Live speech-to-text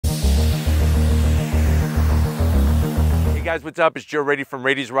guys, what's up? It's Joe Rady from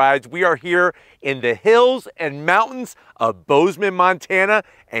Rady's Rides. We are here in the hills and mountains of Bozeman, Montana.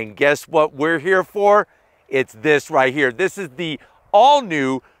 And guess what we're here for? It's this right here. This is the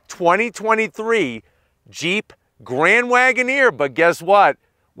all-new 2023 Jeep Grand Wagoneer. But guess what?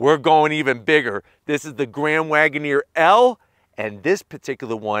 We're going even bigger. This is the Grand Wagoneer L, and this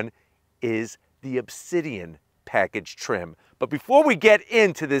particular one is the Obsidian package trim. But before we get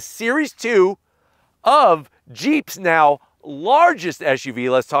into this Series 2 of Jeep's now largest SUV,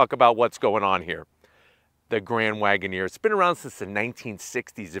 let's talk about what's going on here. The Grand Wagoneer. It's been around since the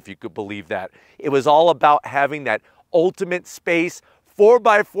 1960s, if you could believe that. It was all about having that ultimate space,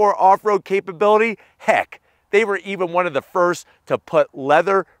 4x4 off-road capability. Heck, they were even one of the first to put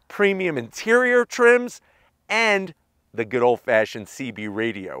leather premium interior trims and the good old-fashioned CB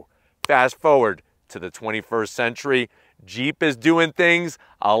radio. Fast forward to the 21st century, Jeep is doing things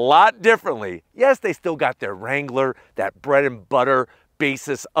a lot differently. Yes, they still got their Wrangler, that bread and butter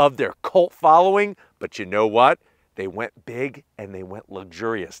basis of their cult following, but you know what? They went big and they went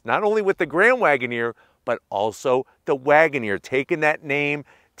luxurious. Not only with the Grand Wagoneer, but also the Wagoneer, taking that name,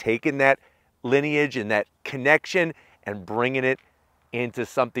 taking that lineage and that connection and bringing it into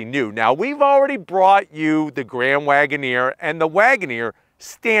something new. Now, we've already brought you the Grand Wagoneer and the Wagoneer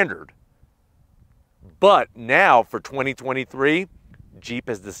standard. But now for 2023, Jeep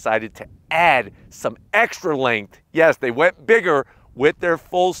has decided to add some extra length. Yes, they went bigger with their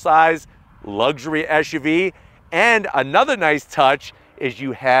full-size luxury SUV. And another nice touch is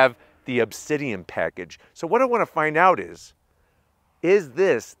you have the Obsidian package. So what I want to find out is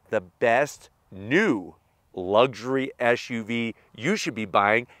this the best new luxury SUV you should be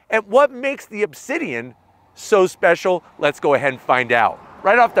buying? And what makes the Obsidian so special? Let's go ahead and find out.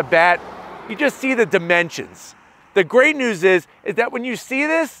 Right off the bat, you just see the dimensions. The great news is that when you see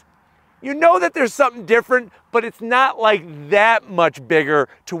this, you know that there's something different, but it's not like that much bigger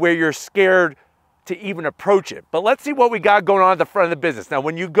to where you're scared to even approach it. But let's see what we got going on at the front of the business. Now,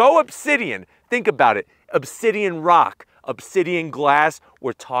 when you go Obsidian, think about it. Obsidian rock, Obsidian glass,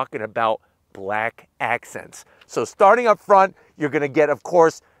 we're talking about black accents. So starting up front, you're gonna get, of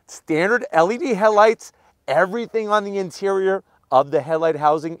course, standard LED headlights. Everything on the interior of the headlight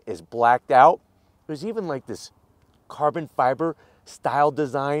housing is blacked out. There's even like this carbon fiber style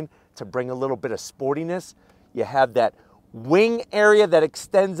design to bring a little bit of sportiness. You have that wing area that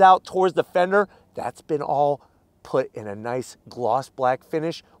extends out towards the fender. That's been all put in a nice gloss black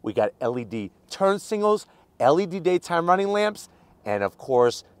finish. We got LED turn signals, LED daytime running lamps, and of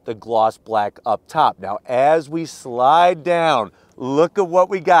course, the gloss black up top. Now, as we slide down, look at what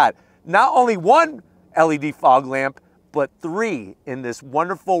we got. Not only one LED fog lamp, but three in this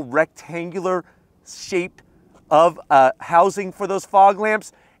wonderful rectangular shape of housing for those fog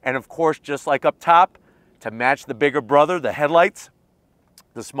lamps. And of course, just like up top, to match the bigger brother, the headlights,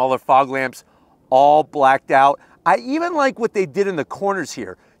 the smaller fog lamps, all blacked out. I even like what they did in the corners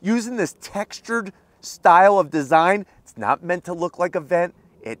here, using this textured style of design. It's not meant to look like a vent.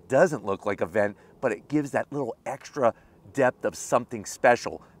 It doesn't look like a vent, but it gives that little extra depth of something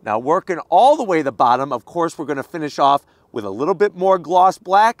special. Now, working all the way to the bottom, of course, we're gonna finish off with a little bit more gloss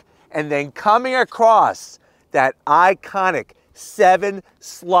black, and then coming across that iconic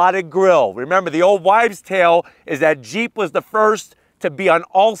 7-slotted grille. Remember, the old wives' tale is that Jeep was the first to be on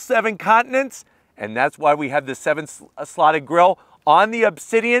all 7 continents, and that's why we have the 7-slotted grille. On the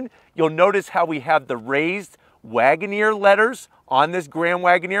Obsidian, you'll notice how we have the raised Wagoneer letters on this Grand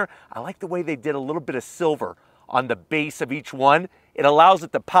Wagoneer. I like the way they did a little bit of silver on the base of each one. It allows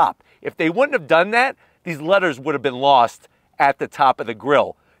it to pop. If they wouldn't have done that, these letters would have been lost at the top of the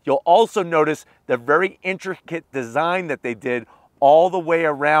grille. You'll also notice the very intricate design that they did all the way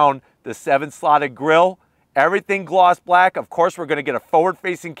around the 7-slotted grille. Everything gloss black. Of course, we're gonna get a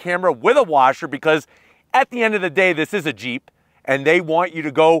forward-facing camera with a washer because at the end of the day, this is a Jeep and they want you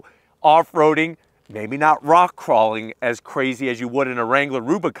to go off-roading, maybe not rock crawling as crazy as you would in a Wrangler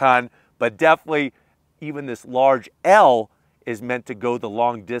Rubicon, but definitely even this large L is meant to go the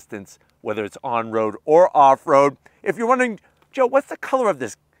long distance, whether it's on-road or off-road. If you're wondering, Joe, what's the color of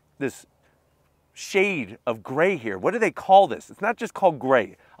this shade of gray here? What do they call this? It's not just called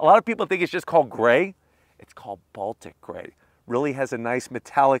gray. A lot of people think it's just called gray. It's called Baltic gray. Really has a nice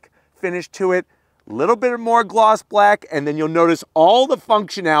metallic finish to it. A little bit more gloss black, and then you'll notice all the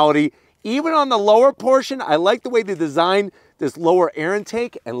functionality, even on the lower portion. I like the way they designed this lower air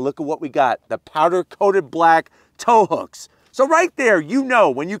intake, and look at what we got, the powder coated black tow hooks. So right there, you know,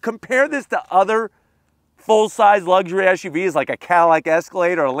 when you compare this to other full-size luxury SUVs like a Cadillac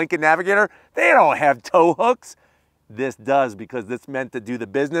Escalade or a Lincoln Navigator, they don't have tow hooks. This does, because it's meant to do the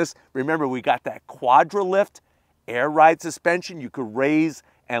business. Remember, we got that Quadra lift air ride suspension. You could raise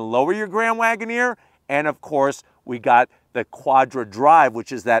and lower your Grand Wagoneer. And of course, we got the Quadra Drive,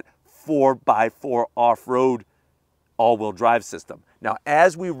 which is that 4x4 off-road all-wheel drive system. Now,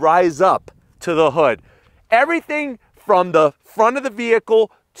 as we rise up to the hood, everything from the front of the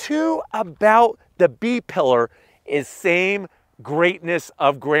vehicle to about the B-pillar is same greatness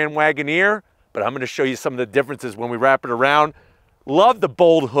of Grand Wagoneer, but I'm going to show you some of the differences when we wrap it around. Love the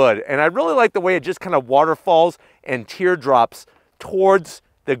bold hood, and I really like the way it just kind of waterfalls and teardrops towards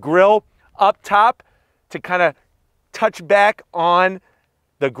the grille up top to kind of touch back on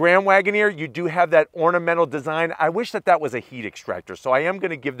the Grand Wagoneer. You do have that ornamental design. I wish that that was a heat extractor, so I am going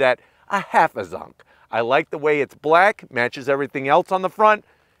to give that a half a zonk. I like the way it's black, matches everything else on the front.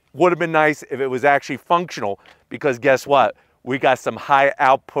 Would have been nice if it was actually functional, because guess what? We got some high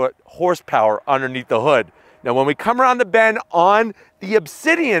output horsepower underneath the hood. Now, when we come around the bend on the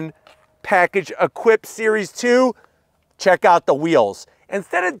Obsidian package equipped Series 2, check out the wheels.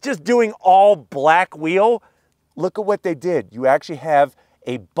 Instead of just doing all black wheel, look at what they did. You actually have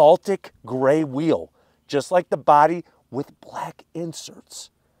a Baltic gray wheel, just like the body, with black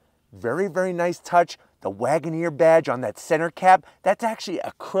inserts. Very, very nice touch. The Wagoneer badge on that center cap, that's actually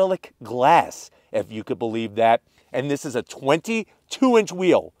acrylic glass, if you could believe that. And this is a 22-inch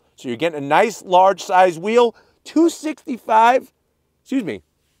wheel. So you're getting a nice large size wheel, 265, excuse me,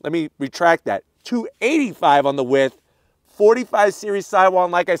 let me retract that, 285 on the width, 45 series sidewall.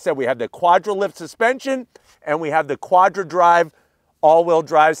 And like I said, we have the Quadra lift suspension and we have the Quadra Drive all-wheel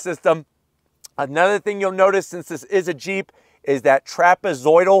drive system. Another thing you'll notice, since this is a Jeep, is that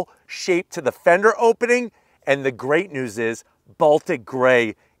trapezoidal shape to the fender opening. And the great news is Baltic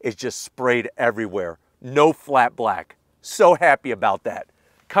gray is just sprayed everywhere. No flat black. So happy about that.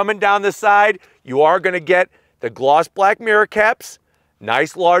 Coming down the side, you are going to get the gloss black mirror caps,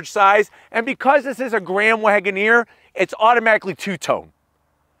 nice large size. And because this is a Grand Wagoneer, it's automatically two-tone.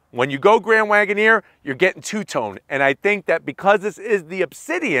 When you go Grand Wagoneer, you're getting two-tone. And I think that because this is the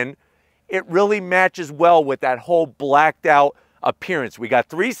Obsidian, it really matches well with that whole blacked out appearance. We got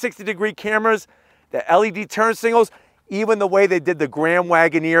 360-degree cameras, the LED turn signals, even the way they did the Grand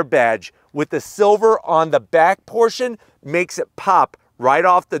Wagoneer badge with the silver on the back portion makes it pop right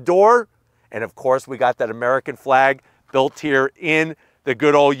off the door. And of course, we got that American flag built here in the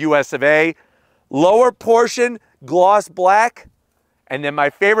good old US of A. Lower portion, gloss black. And then my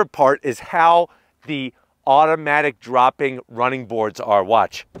favorite part is how the automatic dropping running boards are.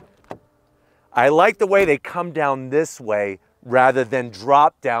 Watch. I like the way they come down this way rather than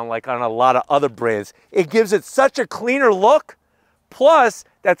drop down like on a lot of other brands. It gives it such a cleaner look. Plus,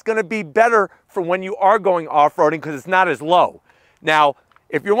 that's going to be better for when you are going off-roading because it's not as low. Now,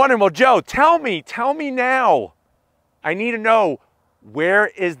 if you're wondering, well, Joe, tell me now. I need to know, where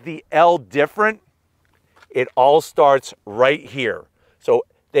is the L different? It all starts right here. So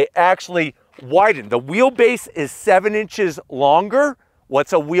they actually widen. The wheelbase is 7 inches longer.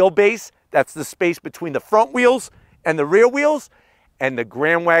 What's a wheelbase? That's the space between the front wheels and the rear wheels. And the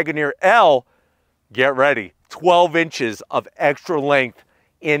Grand Wagoneer L, get ready, 12 inches of extra length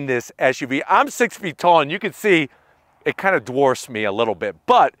in this SUV. I'm 6 feet tall, and you can see it kind of dwarfs me a little bit,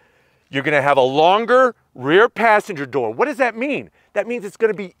 but you're going to have a longer rear passenger door. What does that mean? That means it's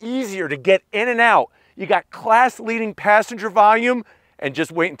going to be easier to get in and out. You got class-leading passenger volume, and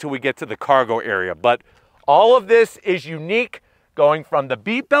just wait until we get to the cargo area. But all of this is unique, going from the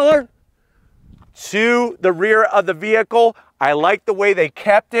B-pillar to the rear of the vehicle. I like the way they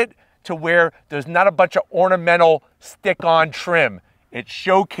kept it to where there's not a bunch of ornamental stick-on trim. It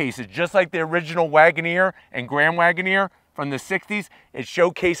showcases, just like the original Wagoneer and Grand Wagoneer from the 60s, it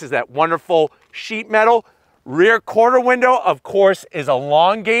showcases that wonderful sheet metal. Rear quarter window, of course, is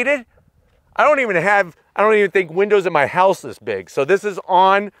elongated. I don't even think windows in my house this big. So this is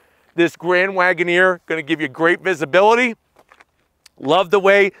on this Grand Wagoneer, going to give you great visibility. Love the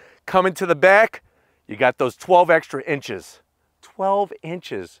way coming to the back, you got those 12 extra inches. 12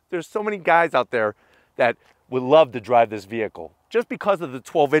 inches. There's so many guys out there that would love to drive this vehicle just because of the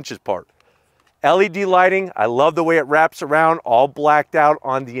 12 inches part. LED lighting, I love the way it wraps around, all blacked out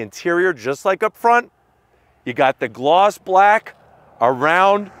on the interior, just like up front. You got the gloss black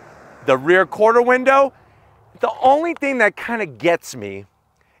around the rear quarter window. The only thing that kind of gets me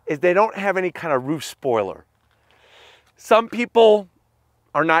is they don't have any kind of roof spoiler. Some people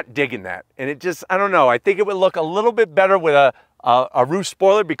are not digging that. And it just, I don't know, I think it would look a little bit better with a roof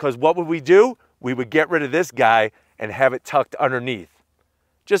spoiler, because what would we do? We would get rid of this guy and have it tucked underneath.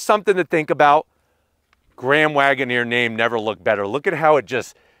 Just something to think about. Grand Wagoneer name never looked better. Look at how it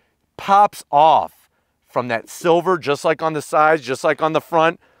just pops off from that silver, just like on the sides, just like on the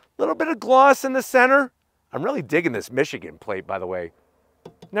front. A little bit of gloss in the center. I'm really digging this Michigan plate, by the way.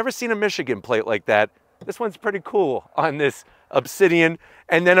 Never seen a Michigan plate like that. This one's pretty cool on this Obsidian.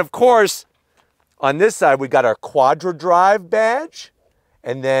 And then, of course, on this side, we got our Quadra Drive badge.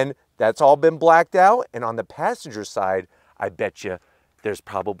 And then that's all been blacked out. And on the passenger side, I bet you there's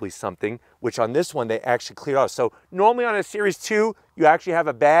probably something, which on this one, they actually cleared off. So normally on a Series 2, you actually have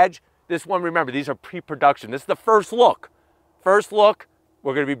a badge. This one, remember, these are pre-production. This is the first look. First look,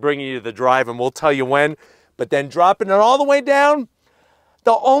 we're going to be bringing you to the drive, and we'll tell you when. But then dropping it all the way down,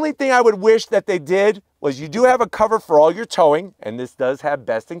 the only thing I would wish that they did was you do have a cover for all your towing, and this does have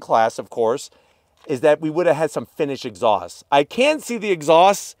best in class, of course, is that we would have had some finished exhausts. I can see the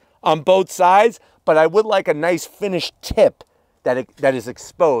exhausts on both sides, but I would like a nice finished tip that is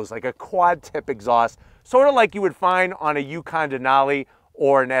exposed, like a quad tip exhaust, sort of like you would find on a Yukon Denali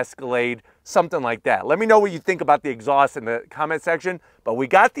or an Escalade, something like that. Let me know what you think about the exhaust in the comment section. But we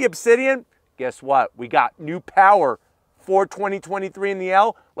got the Obsidian. Guess what? We got new power for 2023 in the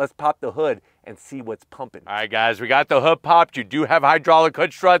L. Let's pop the hood and see what's pumping. All right, guys, we got the hood popped. You do have hydraulic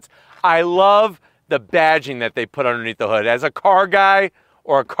hood struts. I love the badging that they put underneath the hood. As a car guy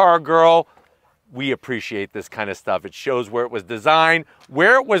or a car girl, we appreciate this kind of stuff. It shows where it was designed,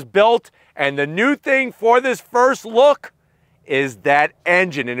 where it was built, and the new thing for this first look is that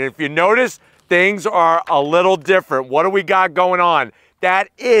engine. And if you notice, things are a little different. What do we got going on? That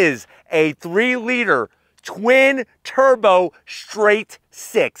is a 3-liter twin turbo straight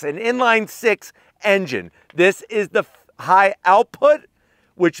 6, an inline 6 engine. This is the high output,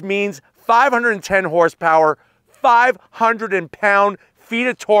 which means 510 horsepower, 500 pound-feet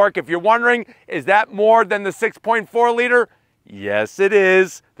of torque. If you're wondering, is that more than the 6.4 liter? Yes, it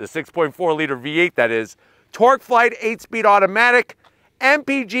is. The 6.4 liter V8, that is. Torque Flight 8-speed automatic,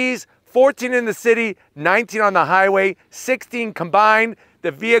 MPGs 14 in the city, 19 on the highway, 16 combined.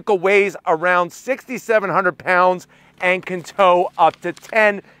 The vehicle weighs around 6,700 pounds and can tow up to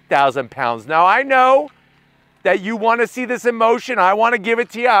 10,000 pounds. Now, I know that you want to see this in motion. I want to give it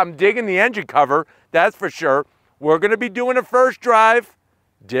to you. I'm digging the engine cover, that's for sure. We're going to be doing a first drive,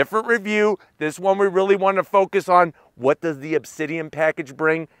 different review. This one we really want to focus on what does the Obsidian package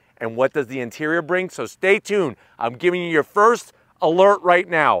bring and what does the interior bring. So stay tuned. I'm giving you your first alert right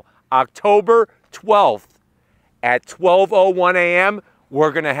now. October 12th at 12:01 a.m.,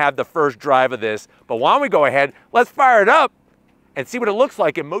 we're going to have the first drive of this. But why don't we go ahead, let's fire it up and see what it looks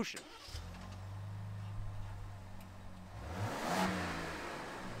like in motion.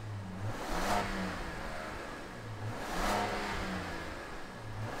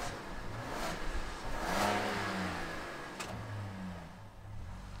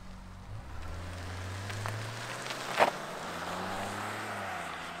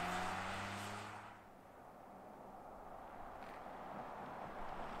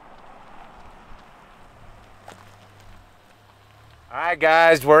 All right,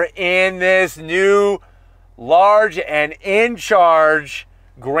 guys, we're in this new large and in charge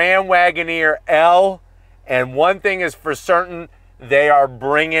Grand Wagoneer L. And one thing is for certain, they are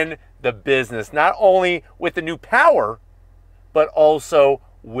bringing the business, not only with the new power, but also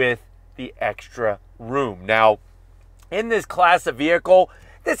with the extra room. Now, in this class of vehicle,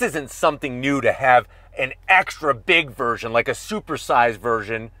 this isn't something new to have an extra big version, like a supersized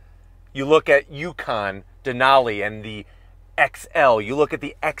version. You look at Yukon Denali and the XL, you look at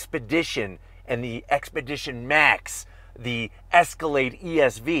the Expedition and the Expedition Max, the Escalade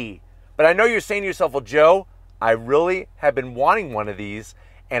ESV. But I know you're saying to yourself, well, Joe, I really have been wanting one of these,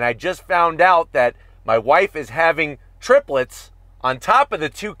 and I just found out that my wife is having triplets on top of the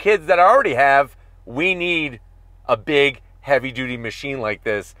 2 kids that I already have. We need a big, heavy-duty machine like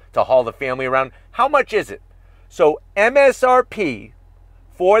this to haul the family around. How much is it? So MSRP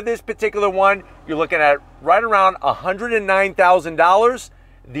for this particular one, you're looking at right around $109,000.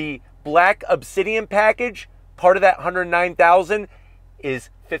 The Black Obsidian package, part of that $109,000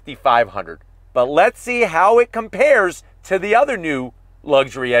 is $5,500. But let's see how it compares to the other new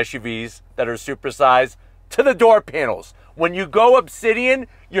luxury SUVs that are supersized, to the door panels. When you go Obsidian,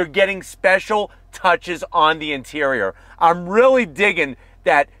 you're getting special touches on the interior. I'm really digging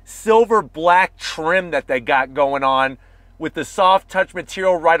that silver black trim that they got going on with the soft touch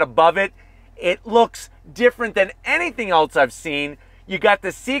material right above it. It looks different than anything else I've seen. You got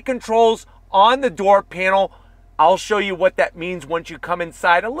the seat controls on the door panel. I'll show you what that means once you come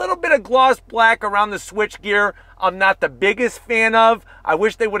inside. A little bit of gloss black around the switchgear I'm not the biggest fan of. I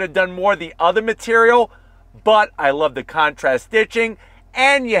wish they would have done more of the other material, but I love the contrast stitching.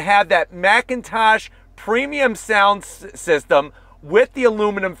 And you have that Macintosh premium sound system with the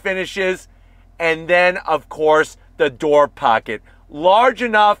aluminum finishes. And then, of course, the door pocket. Large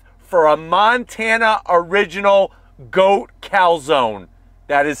enough for a Montana original goat calzone.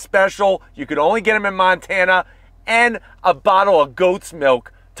 That is special. You can only get them in Montana, and a bottle of goat's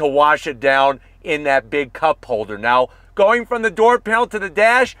milk to wash it down in that big cup holder. Now, going from the door panel to the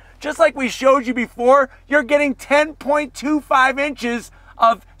dash, just like we showed you before, you're getting 10.25 inches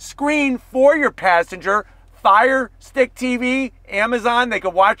of screen for your passenger. Fire Stick TV, Amazon, they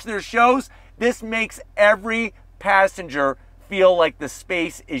can watch their shows. This makes every passenger feel like the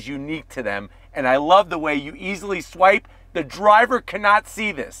space is unique to them. And I love the way you easily swipe. The driver cannot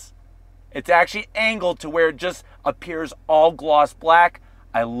see this. It's actually angled to where it just appears all gloss black.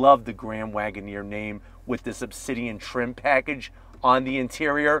 I love the Grand Wagoneer name with this Obsidian trim package on the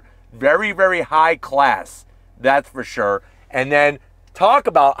interior. Very, very high class, that's for sure. And then talk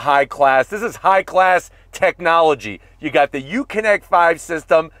about high class. This is high class technology. You got the Uconnect 5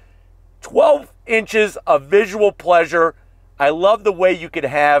 system, 12 inches of visual pleasure. I love the way you could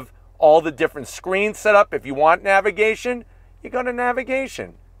have all the different screens set up. If you want navigation, you go to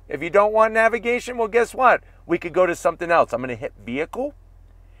navigation. If you don't want navigation, well, guess what? We could go to something else. I'm going to hit vehicle.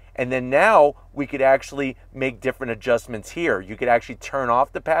 And then now we could actually make different adjustments here. You could actually turn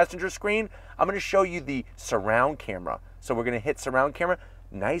off the passenger screen. I'm going to show you the surround camera. So we're going to hit surround camera.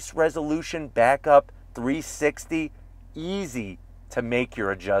 Nice resolution, backup, 360. Easy to make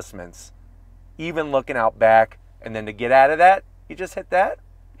your adjustments. Even looking out back. And then to get out of that, you just hit that,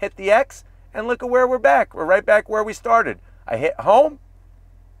 hit the X, and look at where we're back. We're right back where we started. I hit home.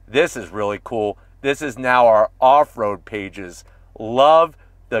 This is really cool. This is now our off-road pages. Love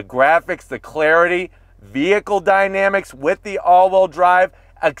the graphics, the clarity, vehicle dynamics with the all-wheel drive,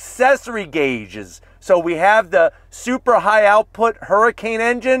 accessory gauges. So we have the super high output Hurricane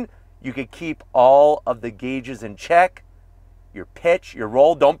engine. You could keep all of the gauges in check. Your pitch, your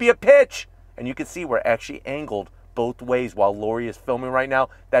roll, don't be a pitch. And you can see we're actually angled both ways while Lori is filming right now.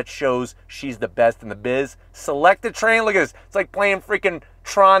 That shows she's the best in the biz. Select the train. Look at this. It's like playing freaking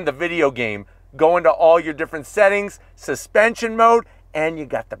Tron, the video game. Go into all your different settings, suspension mode, and you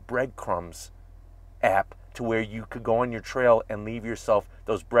got the breadcrumbs app to where you could go on your trail and leave yourself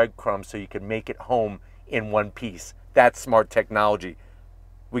those breadcrumbs so you can make it home in one piece. That's smart technology.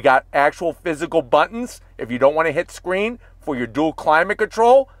 We got actual physical buttons if you don't want to hit screen for your dual climate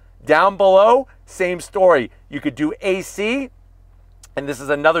control. Down below, same story. You could do AC, and this is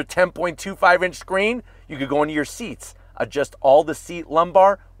another 10.25 inch screen. You could go into your seats, adjust all the seat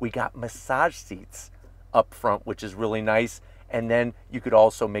lumbar. We got massage seats up front, which is really nice. And then you could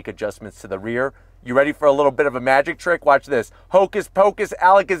also make adjustments to the rear. You ready for a little bit of a magic trick? Watch this. Hocus pocus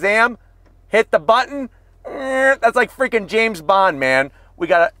alakazam. Hit the button. That's like freaking James Bond, man. We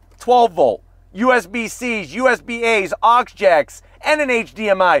got a 12 volt, USB-Cs, USB-As, aux jacks, and an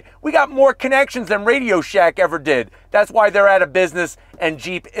HDMI. We got more connections than Radio Shack ever did. That's why they're out of business and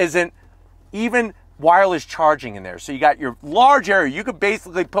Jeep isn't. Even wireless charging in there. So you got your large area. You could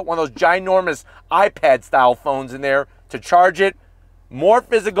basically put one of those ginormous iPad style phones in there to charge it. More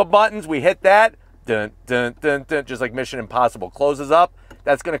physical buttons. We hit that. Dun, dun, dun, dun, just like Mission Impossible. Closes up.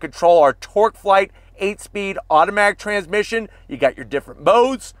 That's going to control our Torque Flight 8-speed automatic transmission. You got your different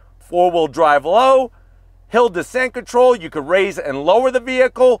modes. 4-wheel drive low. Hill descent control. You could raise and lower the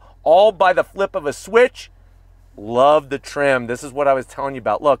vehicle all by the flip of a switch. Love the trim. This is what I was telling you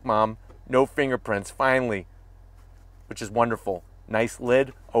about. Look, Mom. No fingerprints, finally, which is wonderful. Nice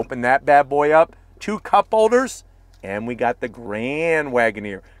lid. Open that bad boy up. 2 cup holders. And we got the Grand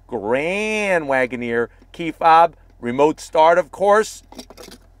Wagoneer. Grand Wagoneer key fob. Remote start, of course.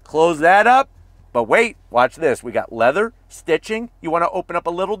 Close that up. But wait, watch this. We got leather, stitching. You want to open up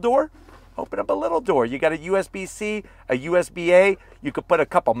a little door? Open up a little door. You got a USB-C, a USB-A. You could put a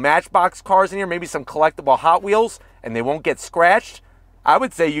couple Matchbox cars in here, maybe some collectible Hot Wheels, and they won't get scratched. I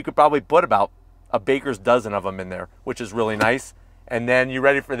would say you could probably put about a baker's dozen of them in there, which is really nice. And then you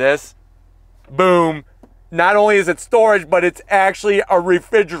ready for this? Boom. Not only is it storage, but it's actually a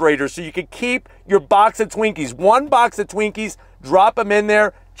refrigerator. So you can keep your box of Twinkies. 1 box of Twinkies, drop them in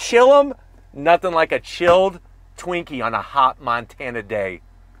there, chill them. Nothing like a chilled Twinkie on a hot Montana day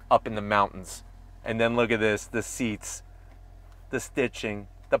up in the mountains. And then look at this, the seats, the stitching,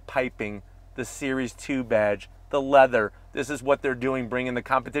 the piping, the Series 2 badge, the leather. This is what they're doing, bringing the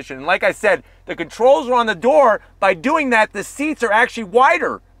competition. And like I said, the controls are on the door. By doing that, the seats are actually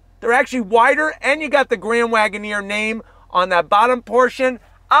wider. They're actually wider, and you got the Grand Wagoneer name on that bottom portion.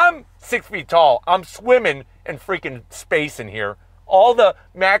 I'm 6 feet tall. I'm swimming in freaking space in here. All the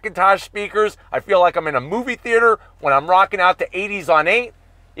Macintosh speakers, I feel like I'm in a movie theater when I'm rocking out the 80s on 8.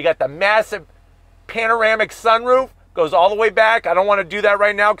 You got the massive panoramic sunroof, goes all the way back. I don't want to do that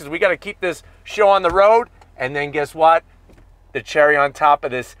right now because we got to keep this show on the road. And then guess what? The cherry on top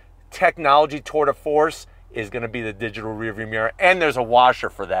of this technology tour de force is going to be the digital rearview mirror, and there's a washer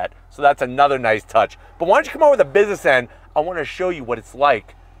for that. So that's another nice touch. But why don't you come over to the business end? I want to show you what it's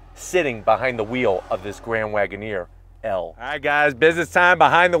like sitting behind the wheel of this Grand Wagoneer L. All right, guys, business time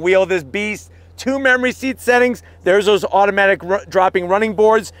behind the wheel of this beast. 2 memory seat settings. There's those automatic dropping running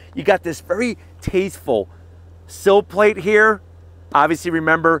boards. You got this very tasteful sill plate here. Obviously,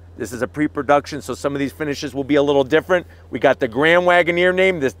 remember, this is a pre-production, so some of these finishes will be a little different. We got the Grand Wagoneer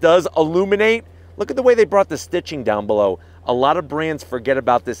name. This does illuminate. Look at the way they brought the stitching down below. A lot of brands forget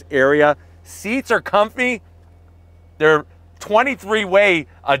about this area. Seats are comfy. They're 23-way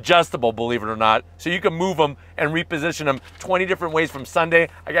adjustable, believe it or not. So you can move them and reposition them 20 different ways from Sunday.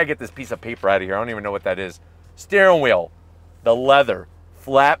 I gotta get this piece of paper out of here. I don't even know what that is. Steering wheel, the leather,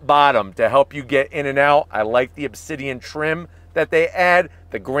 flat bottom to help you get in and out. I like the Obsidian trim that they add,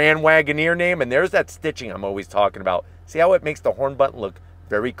 the Grand Wagoneer name, and there's that stitching I'm always talking about. See how it makes the horn button look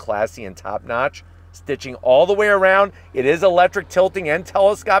very classy and top-notch? Stitching all the way around. It is electric tilting and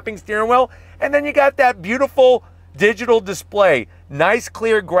telescoping steering wheel. And then you got that beautiful digital display. Nice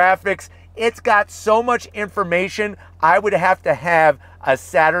clear graphics. It's got so much information. I would have to have a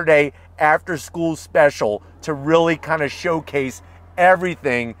Saturday after school special to really kind of showcase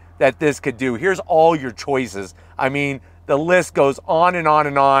everything that this could do. Here's all your choices. I mean, the list goes on and on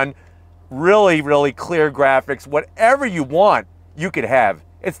and on. Really, really clear graphics. Whatever you want, you could have.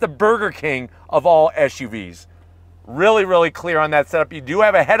 It's the Burger King of all SUVs. Really, really clear on that setup. You do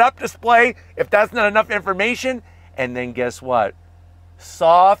have a head-up display if that's not enough information. And then guess what?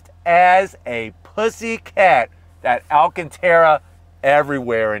 Soft as a pussy cat. That Alcantara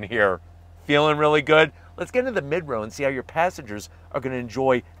everywhere in here. Feeling really good. Let's get into the mid-row and see how your passengers are going to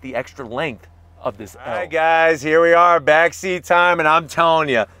enjoy the extra length of this L. All right, guys, here we are, backseat time, and I'm telling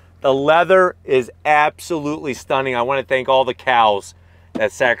you, the leather is absolutely stunning. I want to thank all the cows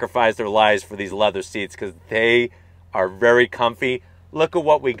that sacrificed their lives for these leather seats because they are very comfy. Look at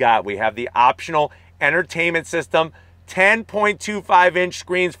what we got. We have the optional entertainment system, 10.25-inch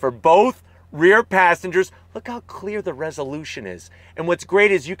screens for both rear passengers. Look how clear the resolution is. And what's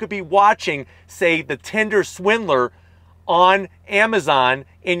great is you could be watching, say, The Tinder Swindler on Amazon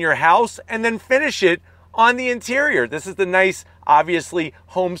in your house and then finish it on the interior. This is the nice, obviously,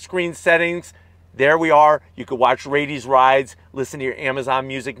 home screen settings. There we are. You could watch Rady's Rides, listen to your Amazon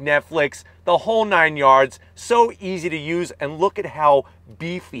Music, Netflix, the whole 9 yards. So easy to use, and look at how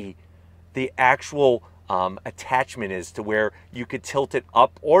beefy the actual attachment is to where you could tilt it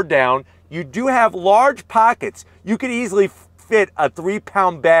up or down. You do have large pockets. You could easily fit a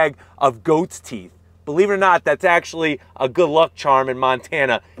 3-pound bag of goat's teeth. Believe it or not, that's actually a good luck charm in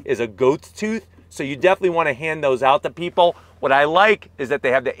Montana, is a goat's tooth. So you definitely want to hand those out to people. What I like is that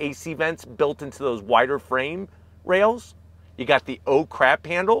they have the AC vents built into those wider frame rails. You got the O crap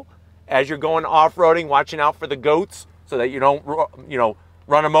handle as you're going off-roading, watching out for the goats so that you don't,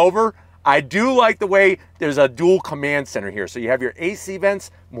 run them over. I do like the way there's a dual command center here. So you have your AC vents,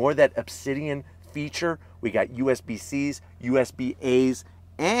 more that Obsidian feature. We got USB-Cs, USB-As,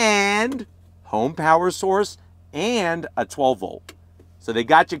 and home power source, and a 12-volt. So they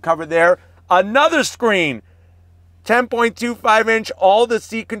got you covered there. Another screen, 10.25-inch, all the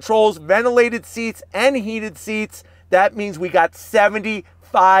seat controls, ventilated seats and heated seats. That means we got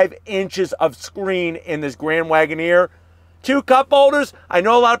 75 inches of screen in this Grand Wagoneer. 2 cup holders. I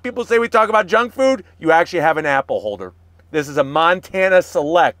know a lot of people say we talk about junk food. You actually have an apple holder. This is a Montana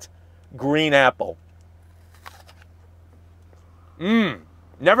Select green apple.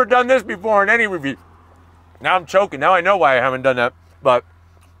 Never done this before in any review. Now I'm choking. Now I know why I haven't done that. But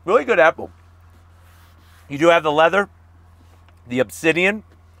really good apple. You do have the leather, the Obsidian.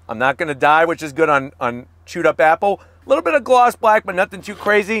 I'm not going to die, which is good on chewed up apple. A little bit of gloss black, but nothing too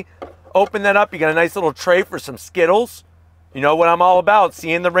crazy. Open that up. You got a nice little tray for some Skittles. You know what I'm all about.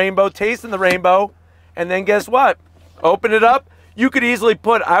 Seeing the rainbow, tasting the rainbow. And then guess what? Open it up. You could easily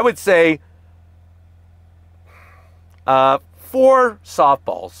put, I would say, 4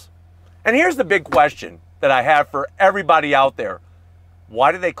 softballs. And here's the big question that I have for everybody out there.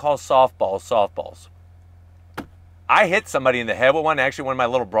 Why do they call softballs softballs? I hit somebody in the head with one, actually one of my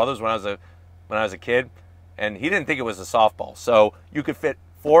little brothers when I was a kid, and he didn't think it was a softball. So you could fit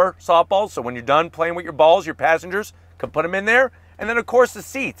 4 softballs, so when you're done playing with your balls, your passengers can put them in there. And then, of course, the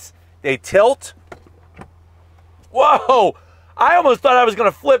seats. They tilt. Whoa! I almost thought I was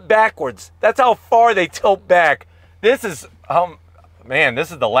going to flip backwards. That's how far they tilt back. This is, man,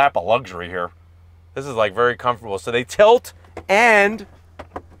 this is the lap of luxury here. This is like very comfortable. So they tilt and,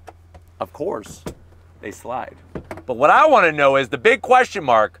 of course, they slide. But what I want to know is the big question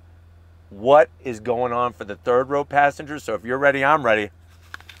mark, what is going on for the 3rd row passengers? So if you're ready, I'm ready.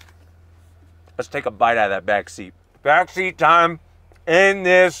 Let's take a bite out of that back seat. Back seat time in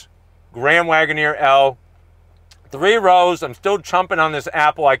this Grand Wagoneer L. 3 rows. I'm still chumping on this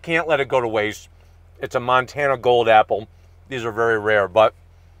apple. I can't let it go to waste. It's a Montana Gold apple. These are very rare, but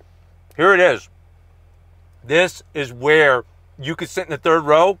here it is. This is where you could sit in the 3rd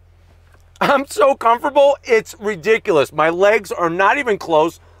row. I'm so comfortable, it's ridiculous. My legs are not even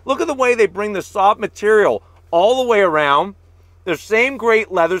close. Look at the way they bring the soft material all the way around. The same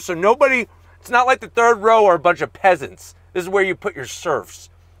great leather, so nobody, it's not like the 3rd row are a bunch of peasants. This is where you put your serfs.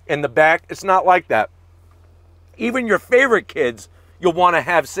 In the back, it's not like that. Even your favorite kids, you'll want to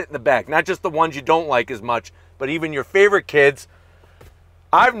have sit in the back. Not just the ones you don't like as much, but even your favorite kids.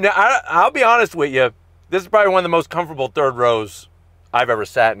 I'll be honest with you, this is probably one of the most comfortable 3rd rows I've ever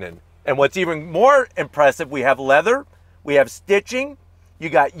sat in. And what's even more impressive, we have leather, we have stitching, you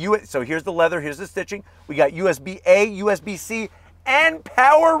got so here's the leather, here's the stitching, we got USB-A, USB-C, and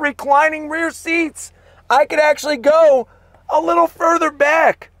power reclining rear seats. I could actually go a little further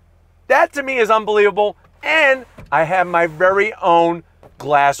back. That to me is unbelievable. And I have my very own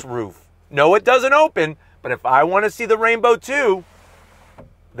glass roof. No, it doesn't open, but if I want to see the rainbow too,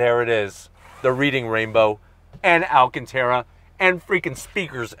 there it is. The reading rainbow and Alcantara and freaking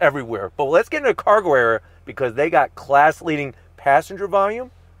speakers everywhere. But let's get into the cargo area because they got class-leading passenger volume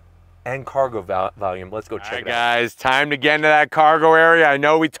and cargo volume. Let's go check it out. All right, guys, time to get into that cargo area. I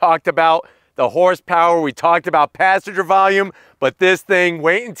know we talked about the horsepower, we talked about passenger volume, but this thing,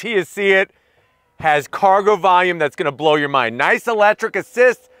 wait until you see it, has cargo volume that's gonna blow your mind. Nice electric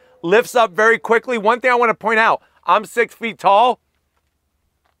assist, lifts up very quickly. One thing I wanna point out, I'm 6 feet tall,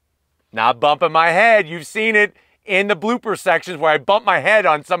 not bumping my head. You've seen it in the blooper sections where I bump my head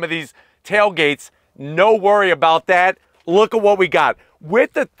on some of these tailgates. No worry about that. Look at what we got.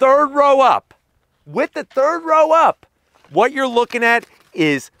 With the 3rd row up, what you're looking at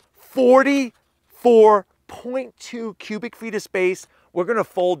is 44.2 cubic feet of space. We're gonna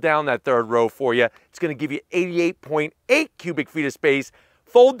fold down that 3rd row for you. It's gonna give you 88.8 cubic feet of space.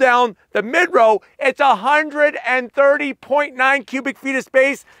 Fold down the mid row, it's 130.9 cubic feet of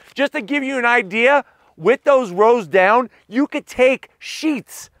space. Just to give you an idea, with those rows down, you could take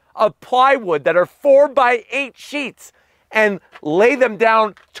sheets of plywood that are 4x8 sheets and lay them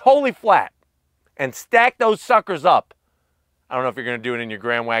down totally flat and stack those suckers up. I don't know if you're gonna do it in your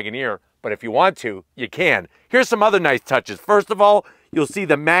Grand Wagoneer, but if you want to, you can. Here's some other nice touches. First of all, you'll see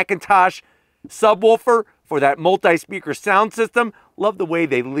the Macintosh subwoofer for that multi-speaker sound system. Love the way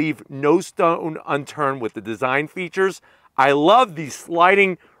they leave no stone unturned with the design features. I love these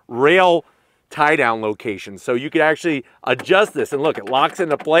sliding rail tie-down locations. So you could actually adjust this, and look, it locks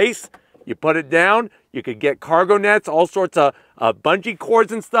into place. You put it down, you could get cargo nets, all sorts of bungee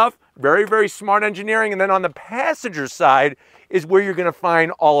cords and stuff. Very, very smart engineering. And then on the passenger side is where you're gonna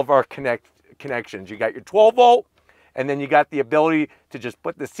find all of our connections. You got your 12 volt, and then you got the ability to just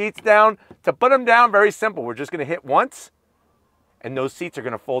put the seats down. To put them down, very simple. We're just gonna hit once, and those seats are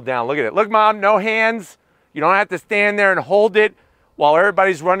gonna fold down. Look at it. Look, Mom, no hands. You don't have to stand there and hold it while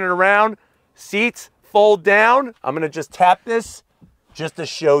everybody's running around. Seats fold down. I'm gonna just tap this just to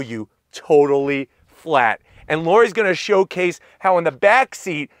show you totally flat. And Lori's gonna showcase how in the back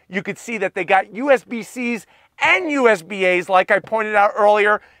seat, you could see that they got USB-Cs and USB-As, like I pointed out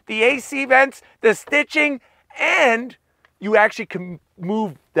earlier, the AC vents, the stitching, and you actually can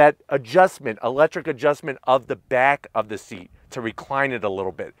move that adjustment, electric adjustment of the back of the seat to recline it a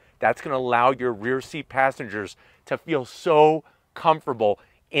little bit. That's gonna allow your rear seat passengers to feel so comfortable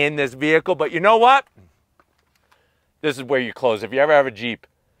in this vehicle. But you know what? This is where you close. If you ever have a Jeep,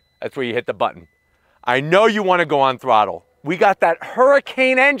 that's where you hit the button. I know you wanna go on throttle. We got that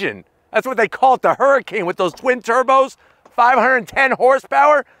Hurricane engine. That's what they call it, the Hurricane, with those twin turbos, 510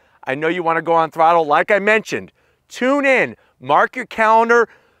 horsepower. I know you wanna go on throttle. Like I mentioned, tune in, mark your calendar,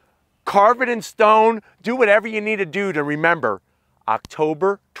 carve it in stone, do whatever you need to do to remember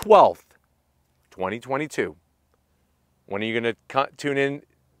October 12th, 2022. When are you gonna tune in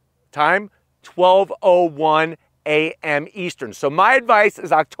time? 12:01 a.m. Eastern. So my advice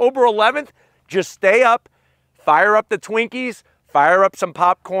is October 11th, just stay up, fire up the Twinkies, fire up some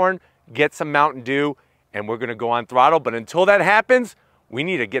popcorn, get some Mountain Dew, and we're gonna go on throttle. But until that happens, we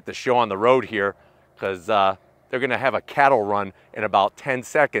need to get the show on the road here because they're gonna have a cattle run in about 10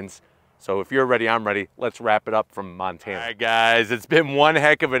 seconds. So if you're ready, I'm ready. Let's wrap it up from Montana. All right, guys, it's been one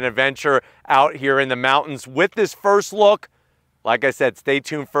heck of an adventure out here in the mountains with this first look. Like I said, stay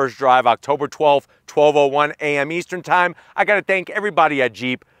tuned. First drive, October 12th, 12:01 a.m. Eastern time. I got to thank everybody at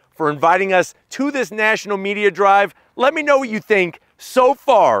Jeep for inviting us to this national media drive. Let me know what you think so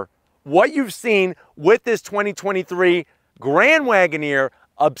far, what you've seen with this 2023 Grand Wagoneer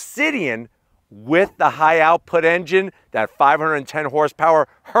Obsidian with the high output engine, that 510 horsepower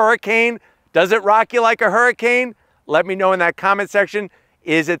Hurricane. Does it rock you like a Hurricane? Let me know in that comment section.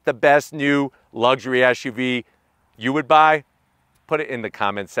 Is it the best new luxury SUV you would buy? Put it in the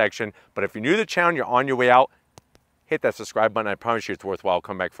comment section. But if you're new to the channel, you're on your way out, hit that subscribe button. I promise you it's worthwhile.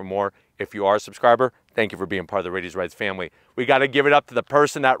 Come back for more. If you are a subscriber, thank you for being part of the Radies Rides family. We got to give it up to the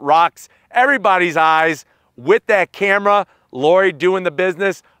person that rocks everybody's eyes with that camera, Lori, doing the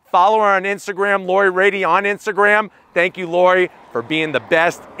business. Follow her on Instagram, Lori Rady on Instagram. Thank you, Lori, for being the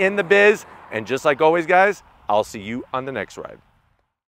best in the biz. And just like always, guys, I'll see you on the next ride.